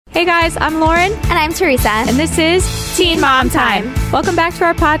Hey guys, I'm Lauren. And I'm Teresa. And this is Teen Mom Time. Welcome back to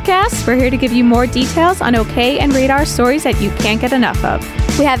our podcast. We're here to give you more details on OK and Radar stories that you can't get enough of.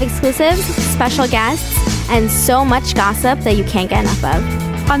 We have exclusives, special guests, and so much gossip that you can't get enough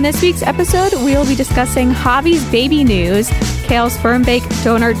of. On this week's episode, we will be discussing Javi's baby news, Kale's sperm bank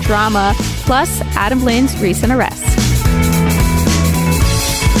donor drama, plus Adam Lynn's recent arrest.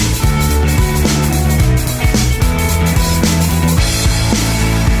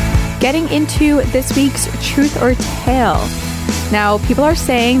 Getting into this week's Truth or Tale. Now, people are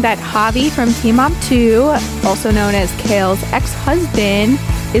saying that Javi from Teen Mom 2, also known as Kale's ex-husband,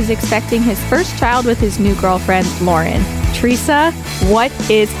 is expecting his first child with his new girlfriend, Lauren. Teresa, what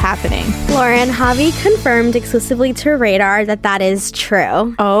is happening? Lauren, Javi confirmed exclusively to Radar that is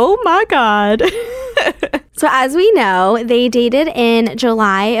true. Oh my God. So as we know, they dated in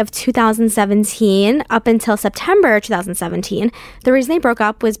July of 2017 up until September 2017. The reason they broke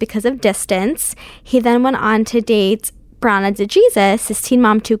up was because of distance. He then went on to date Brianna DeJesus, his Teen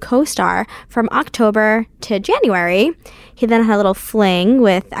Mom 2 co-star, from October to January. He then had a little fling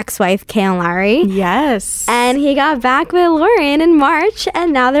with ex-wife Kailyn Lowry. Yes. And he got back with Lauren in March,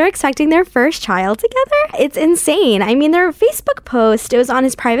 and now they're expecting their first child together. It's insane. I mean, their Facebook post, it was on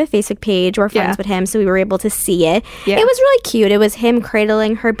his private Facebook page. We're friends with him, so we were able to see it. Yeah. It was really cute. It was him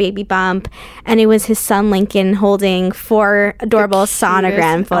cradling her baby bump, and it was his son Lincoln holding 4 adorable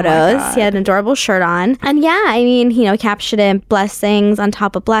sonogram photos. Oh, he had an adorable shirt on. And yeah, I mean, captioned it, blessings on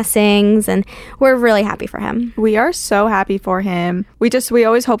top of blessings, and we're really happy for him. We are so happy for him. We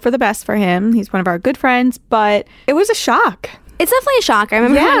always hope for the best for him. He's one of our good friends, but it was a shock. It's definitely a shock. I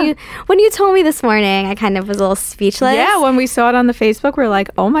remember when you told me this morning, I kind of was a little speechless. Yeah, when we saw it on the Facebook, we're like,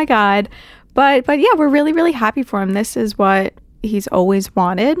 oh my God. But yeah, we're really, really happy for him. This is what he's always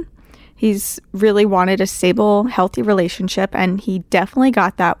wanted. He's really wanted a stable, healthy relationship, and he definitely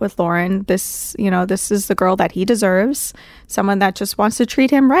got that with Lauren. This is the girl that he deserves, someone that just wants to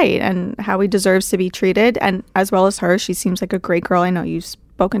treat him right and how he deserves to be treated, and as well as her. She seems like a great girl. I know you've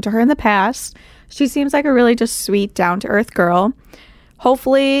spoken to her in the past. She seems like a really just sweet, down-to-earth girl.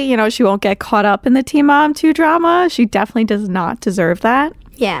 Hopefully, she won't get caught up in the Teen Mom 2 drama. She definitely does not deserve that.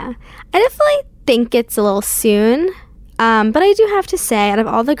 Yeah. I definitely think it's a little soon. But I do have to say, out of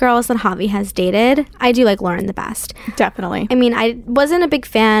all the girls that Javi has dated, I do like Lauren the best. Definitely. I mean, I wasn't a big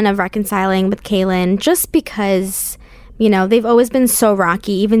fan of reconciling with Kailyn just because, they've always been so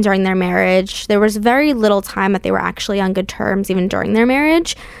rocky, even during their marriage. There was very little time that they were actually on good terms, even during their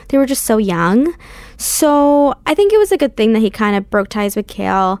marriage. They were just so young. So I think it was a good thing that he kind of broke ties with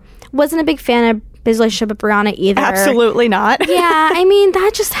Kale. Wasn't a big fan of his relationship with Brianna either. Absolutely not. Yeah, I mean,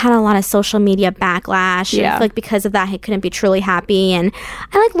 that just had a lot of social media backlash. Yeah. I feel like because of that, he couldn't be truly happy. And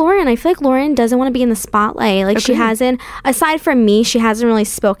I like Lauren. I feel like Lauren doesn't want to be in the spotlight. Like, she hasn't, aside from me, she hasn't really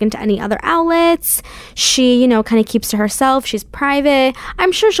spoken to any other outlets. She, kind of keeps to herself. She's private.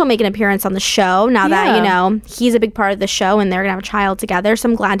 I'm sure she'll make an appearance on the show now that, he's a big part of the show and they're going to have a child together. So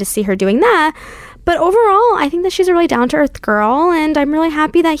I'm glad to see her doing that. But overall, I think that she's a really down-to-earth girl, and I'm really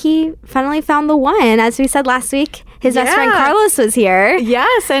happy that he finally found the one. As we said last week, his best friend Carlos was here.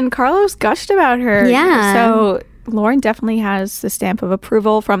 Yes, and Carlos gushed about her. Yeah. So Lauren definitely has the stamp of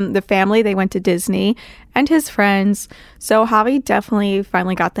approval from the family. They went to Disney and his friends. So Javi definitely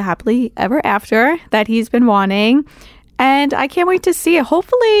finally got the happily ever after that he's been wanting. And I can't wait to see it.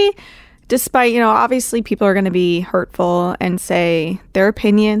 Hopefully, despite, obviously people are going to be hurtful and say their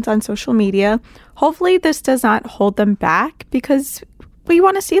opinions on social media. Hopefully this does not hold them back, because we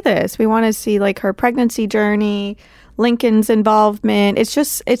want to see this. We want to see her pregnancy journey, Lincoln's involvement.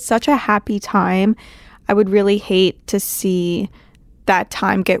 It's such a happy time. I would really hate to see that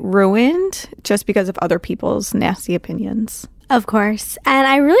time get ruined just because of other people's nasty opinions. Of course. And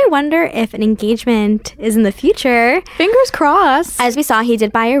I really wonder if an engagement is in the future. Fingers crossed. As we saw, he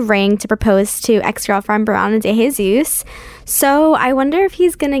did buy a ring to propose to ex-girlfriend Brianna DeJesus. So I wonder if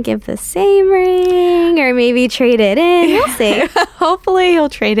he's going to give the same ring or maybe trade it in. We'll see. Hopefully he'll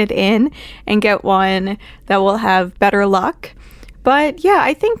trade it in and get one that will have better luck. But yeah,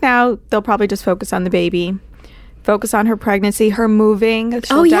 I think now they'll probably just focus on the baby. Focus on her pregnancy, her moving. She's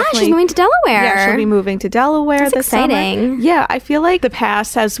moving to Delaware. Yeah, she'll be moving to Delaware That's this exciting. summer. Yeah, I feel like the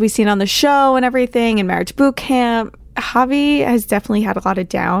past, as we've seen on the show and everything, and Marriage Boot Camp, Javi has definitely had a lot of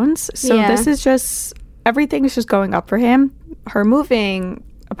downs. So this is just, everything is just going up for him. Her moving,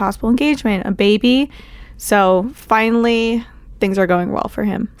 a possible engagement, a baby. So finally, things are going well for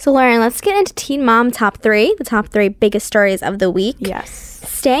him. So, Lauren, let's get into Teen Mom Top 3, the top 3 biggest stories of the week. Yes.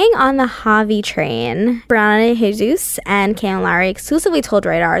 Staying on the Javi train, Brianna Jesus and Kailyn Lowry exclusively told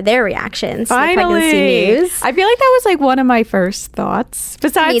Radar their reactions to the pregnancy news. I feel like that was like one of my first thoughts.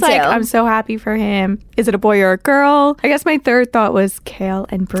 Besides, like, I'm so happy for him. Is it a boy or a girl? I guess my third thought was Kail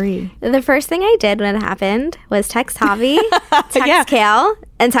and Bri. The first thing I did when it happened was text Javi, text Kail,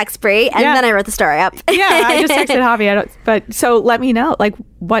 and text Bri, and then I wrote the story up. I just texted Javi. But so let me know, like,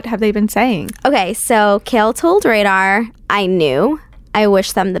 what have they been saying? Okay, so Kail told Radar, I knew. I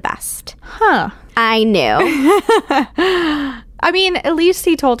wish them the best. Huh. I knew. I mean, at least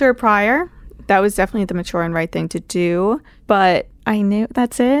he told her prior. That was definitely the mature and right thing to do. But I knew.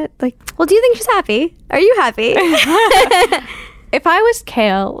 That's it. Like, well, do you think she's happy? Are you happy? If I was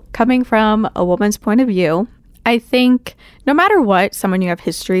Kail, coming from a woman's point of view, I think no matter what, someone you have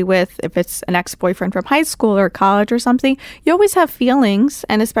history with, if it's an ex-boyfriend from high school or college or something, you always have feelings.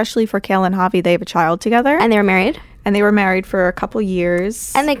 And especially for Kail and Javi, they have a child together. And they were married? And they were married for a couple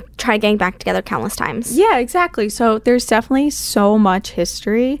years. And they tried getting back together countless times. Yeah, exactly. So there's definitely so much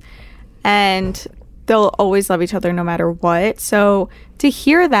history. And they'll always love each other no matter what. So to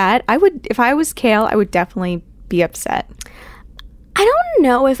hear that, if I was Kail, I would definitely be upset. I don't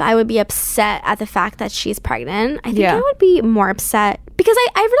know if I would be upset at the fact that she's pregnant. I think I would be more upset because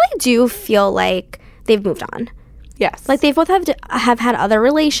I really do feel like they've moved on. Yes. Like they both have had other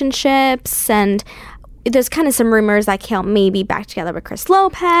relationships, and there's kind of some rumors that Kail may be back together with Chris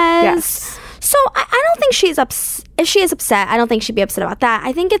Lopez. Yes. So I don't think she's upset. If she is upset, I don't think she'd be upset about that.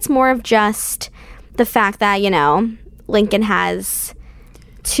 I think it's more of just the fact that, Lincoln has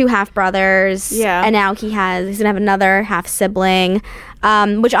 2 half brothers. Yeah. And now he's going to have another half sibling,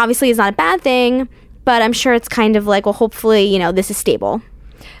 which obviously is not a bad thing. But I'm sure it's kind of like, well, hopefully, this is stable.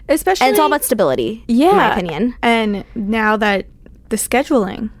 Especially. And it's all about stability, in my opinion. And now that the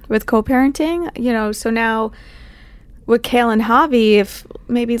scheduling with co-parenting, so now with Kail and Javi, if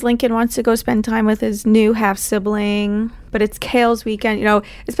maybe Lincoln wants to go spend time with his new half-sibling, but it's Kail's weekend,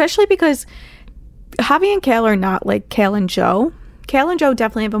 especially because Javi and Kail are not like Kail and Joe. Kail and Joe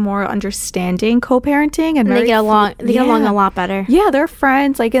definitely have a more understanding co-parenting. And they get along a lot better. Yeah, they're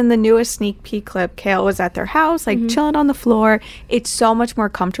friends. Like in the newest sneak peek clip, Kail was at their house, like chilling on the floor. It's so much more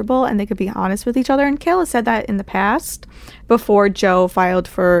comfortable and they could be honest with each other. And Kail has said that in the past before Joe filed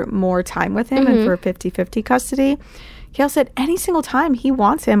for more time with him and for 50-50 custody. Kail said any single time he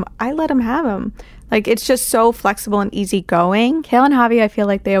wants him, I let him have him. Like, it's just so flexible and easygoing. Kail and Javi, I feel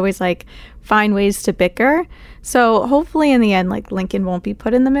like they always like find ways to bicker. So hopefully in the end, like Lincoln won't be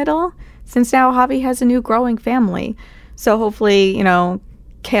put in the middle since now Javi has a new growing family. So hopefully,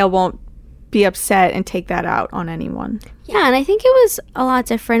 Kail won't be upset and take that out on anyone. Yeah, and I think it was a lot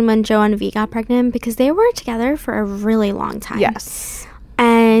different when Joe and V got pregnant because they were together for a really long time. Yes.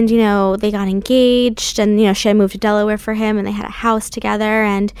 And, they got engaged and, she had moved to Delaware for him and they had a house together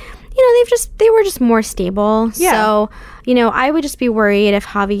and, they were just more stable. Yeah. So, I would just be worried if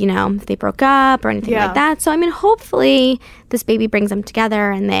Javi, if they broke up or anything like that. So, I mean, hopefully this baby brings them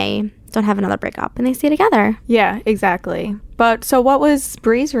together and they don't have another breakup and they stay together. Yeah, exactly. But so what was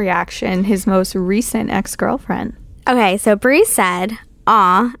Bri's reaction, his most recent ex-girlfriend? Okay, so Bri said,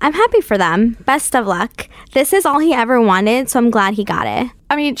 "Aw, I'm happy for them. Best of luck. This is all he ever wanted, so I'm glad he got it."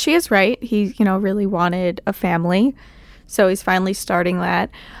 I mean, she is right. He, really wanted a family. So he's finally starting that.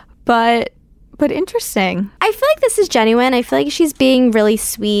 But interesting. I feel like this is genuine. I feel like she's being really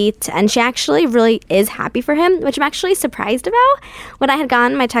sweet and she actually really is happy for him, which I'm actually surprised about. When I had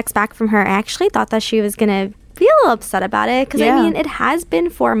gotten my text back from her, I actually thought that she was going to be a little upset about it because, I mean, it has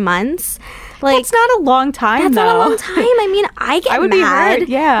been 4 months. Like, that's not a long time, That's though. not a long time. I mean, I would mad. Be hurt,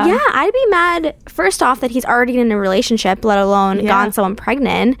 yeah. Yeah, I'd be mad, first off, that he's already in a relationship, let alone gotten someone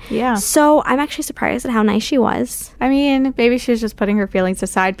pregnant. Yeah. So I'm actually surprised at how nice she was. I mean, maybe she was just putting her feelings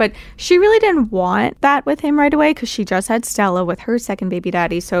aside, but she really didn't want that with him right away because she just had Stella with her second baby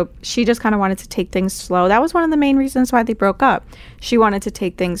daddy. So she just kind of wanted to take things slow. That was one of the main reasons why they broke up. She wanted to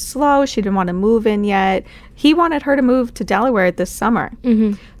take things slow. She didn't want to move in yet. He wanted her to move to Delaware this summer.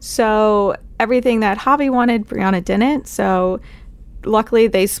 So everything that Javi wanted, Brianna didn't. So luckily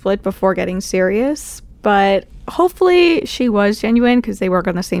they split before getting serious. But hopefully she was genuine because they work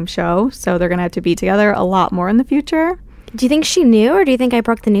on the same show. So they're going to have to be together a lot more in the future. Do you think she knew, or do you think I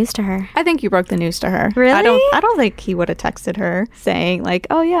broke the news to her? I think you broke the news to her. Really? I don't think he would have texted her saying like,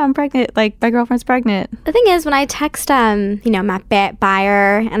 "Oh yeah, I'm pregnant. Like my girlfriend's pregnant." The thing is, when I text Matt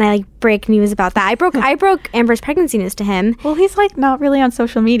Bayer and I like break news about that, I broke Amber's pregnancy news to him. Well, he's like not really on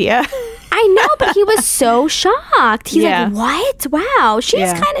social media. I know, but he was so shocked. He's like, "What? Wow."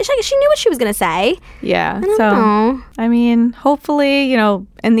 She's kind of she knew what she was gonna say. Yeah. I don't know. I mean, hopefully,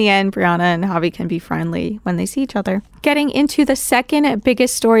 in the end, Brianna and Javi can be friendly when they see each other. Getting into the second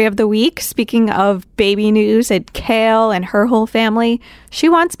biggest story of the week, speaking of baby news at Kail and her whole family, she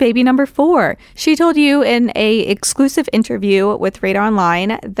wants baby number 4. She told you in a exclusive interview with Radar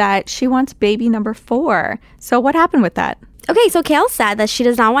Online that she wants baby number 4. So what happened with that? Okay, so Kail said that she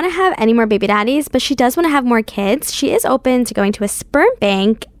does not want to have any more baby daddies, but she does want to have more kids. She is open to going to a sperm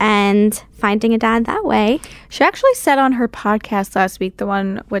bank and finding a dad that way. She actually said on her podcast last week, the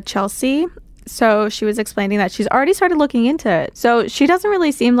one with Chelsea, so she was explaining that she's already started looking into it. So she doesn't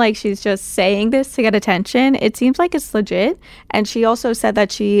really seem like she's just saying this to get attention. It seems like it's legit. And she also said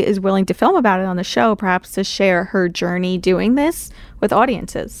that she is willing to film about it on the show, perhaps to share her journey doing this with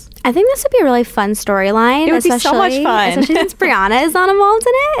audiences. I think this would be a really fun storyline. It would be so much fun. Especially since Brianna is not involved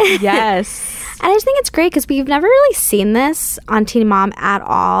in it. Yes. And I just think it's great because we've never really seen this on Teen Mom at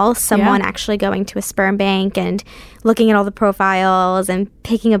all. Someone actually going to a sperm bank and looking at all the profiles and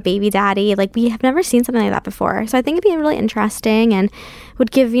picking a baby daddy. Like, we have never seen something like that before. So I think it'd be really interesting and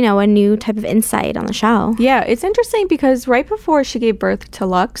would give, a new type of insight on the show. Yeah, it's interesting because right before she gave birth to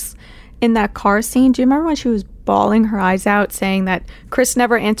Lux, in that car scene, do you remember when she was bawling her eyes out saying that Chris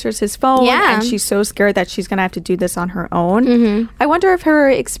never answers his phone and she's so scared that she's going to have to do this on her own? Mm-hmm. I wonder if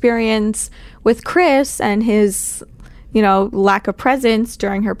her experience with Chris and his, lack of presence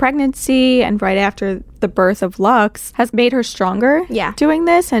during her pregnancy and right after the birth of Lux has made her stronger doing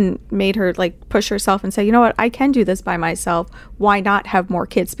this and made her push herself and say, you know what, I can do this by myself. Why not have more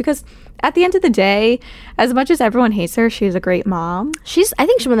kids? Because at the end of the day, as much as everyone hates her, she's a great mom. I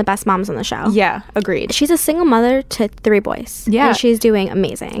think she's one of the best moms on the show. Yeah, agreed. She's a single mother to 3 boys. Yeah. And she's doing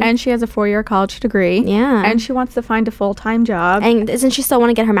amazing. And she has a 4-year college degree. Yeah. And she wants to find a full-time job. And doesn't she still want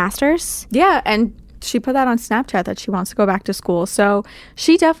to get her master's? Yeah, and she put that on Snapchat that she wants to go back to school. So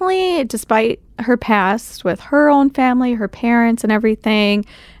she definitely, despite her past with her own family, her parents and everything,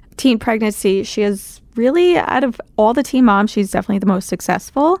 teen pregnancy, she is really, out of all the teen moms, she's definitely the most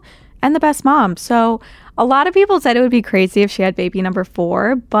successful and the best mom. So a lot of people said it would be crazy if she had baby number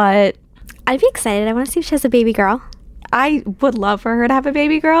 4, but I'd be excited. I want to see if she has a baby girl. I would love for her to have a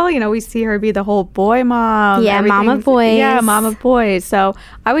baby girl. We see her be the whole boy mom. Yeah, mom of boys. Yeah, mom of boys. So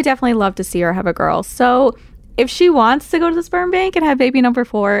I would definitely love to see her have a girl. So if she wants to go to the sperm bank and have baby number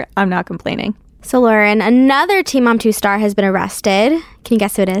 4, I'm not complaining. So Lauren, another Teen Mom 2 star has been arrested. Can you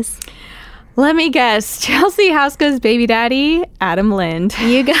guess who it is? Let me guess. Chelsea Houska's baby daddy, Adam Lind.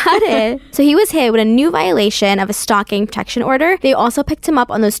 You got it. So he was hit with a new violation of a stalking protection order. They also picked him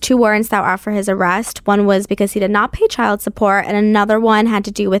up on those 2 warrants that were out for his arrest. One was because he did not pay child support, and another one had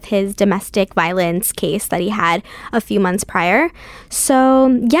to do with his domestic violence case that he had a few months prior. So,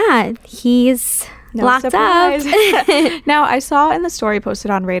 yeah, he's locked up. Now, I saw in the story posted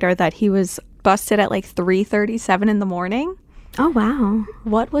on Radar that he was busted at 3:37 in the morning. Oh, wow.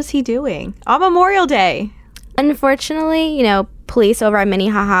 What was he doing on Memorial Day? Unfortunately, police over at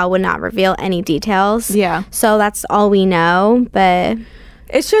Minnehaha would not reveal any details. Yeah. So that's all we know, but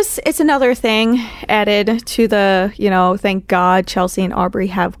it's another thing added to the, thank God Chelsea and Aubrey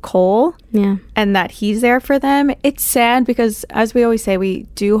have Cole. Yeah. And that he's there for them. It's sad because, as we always say, we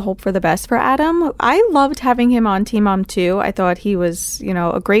do hope for the best for Adam. I loved having him on Teen Mom 2. I thought he was,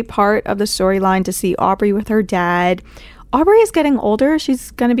 a great part of the storyline to see Aubrey with her dad. Aubrey is getting older.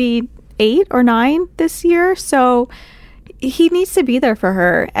 She's going to be 8 or 9 this year. So he needs to be there for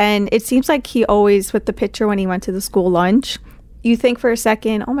her. And it seems like he always, with the picture when he went to the school lunch, you think for a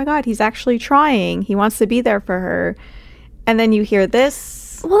second, oh my God, he's actually trying. He wants to be there for her. And then you hear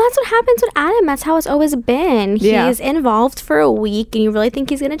this. Well, that's what happens with Adam. That's how it's always been. He's involved for a week and you really think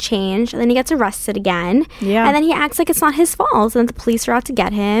he's going to change. And then he gets arrested again. Yeah. And then he acts like it's not his fault. And the police are out to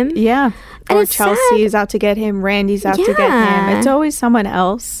get him. Yeah. And or Chelsea's out to get him. Randy's out to get him. It's always someone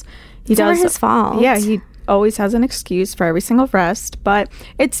else. It's never his fault. Yeah, he always has an excuse for every single arrest. But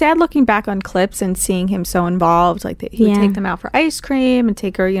it's sad looking back on clips and seeing him so involved. He would take them out for ice cream and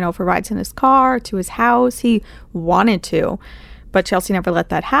take her, for rides in his car to his house. He wanted to. But Chelsea never let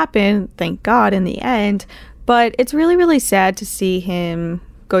that happen, thank God, in the end. But it's really, really sad to see him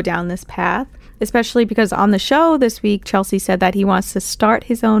go down this path. especially because on the show this week, Chelsea said that he wants to start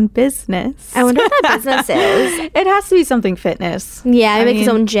his own business. I wonder what that business is. It has to be something fitness. Yeah, make his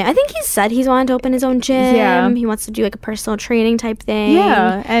own gym. I think he said he's wanted to open his own gym. Yeah. He wants to do like a personal training type thing.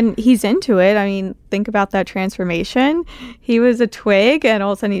 Yeah, and he's into it. I mean, think about that transformation. He was a twig, and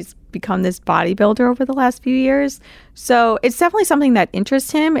all of a sudden he's become this bodybuilder over the last few years. So it's definitely something that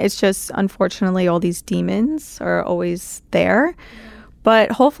interests him. It's just, unfortunately, all these demons are always there.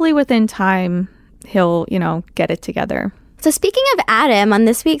 But hopefully within time, he'll, get it together. So speaking of Adam, on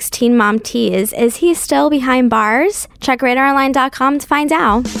this week's Teen Mom Tease, is he still behind bars? Check RadarOnline.com to find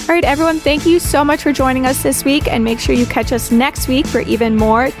out. All right, everyone, thank you so much for joining us this week. And make sure you catch us next week for even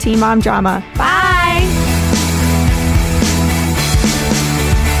more Teen Mom drama. Bye!